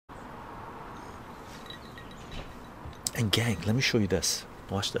And gang, let me show you this.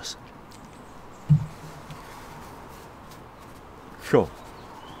 Watch this. So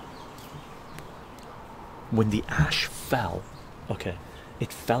when the ash fell, okay,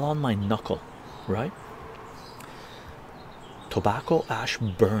 it fell on my knuckle, right? Tobacco ash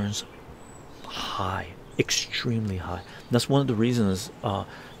burns high, extremely high. That's one of the reasons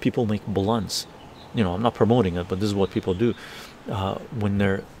people make blunts. You know, I'm not promoting it, but this is what people do. When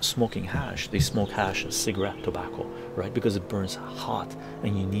they're smoking hash, they smoke hash as cigarette tobacco, right? Because it burns hot,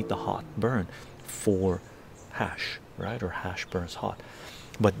 and you need the hot burn for hash, right? Or hash burns hot.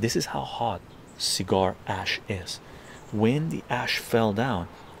 But this is how hot cigar ash is. When the ash fell down,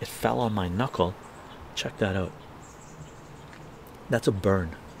 it fell on my knuckle. Check that out. That's a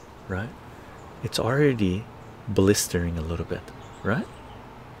burn, right? It's already blistering a little bit, right?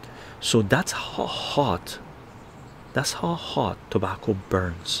 So that's how hot tobacco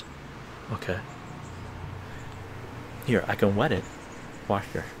burns. Okay, here I can wet it. Watch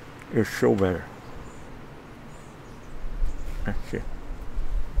this. It's so better. Let's see.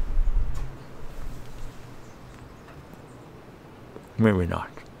 Maybe not.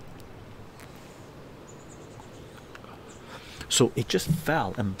 So it just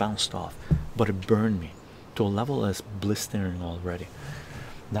fell and bounced off, but it burned me to a level that's blistering already.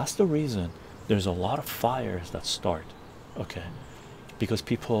 That's the reason there's a lot of fires that start, okay, because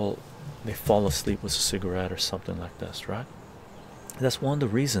people, they fall asleep with a cigarette or something like this, right? That's one of the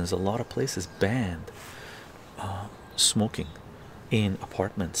reasons a lot of places banned smoking in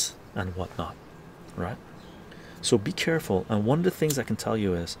apartments and whatnot, right? So be careful. And one of the things I can tell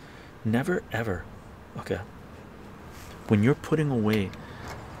you is never ever, okay, when you're putting away,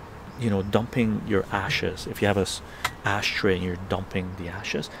 you know, dumping your ashes, if you have a ashtray and you're dumping the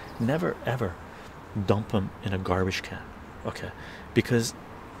ashes, never ever dump them in a garbage can, okay, because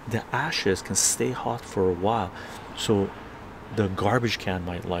the ashes can stay hot for a while, so the garbage can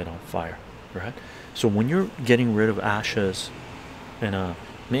might light on fire, right? So when you're getting rid of ashes in a,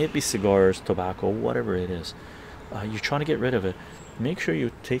 may it be cigars, tobacco, whatever it is, you're trying to get rid of it, make sure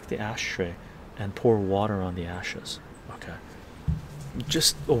you take the ashtray and pour water on the ashes, okay?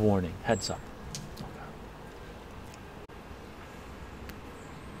 Just a warning, heads up.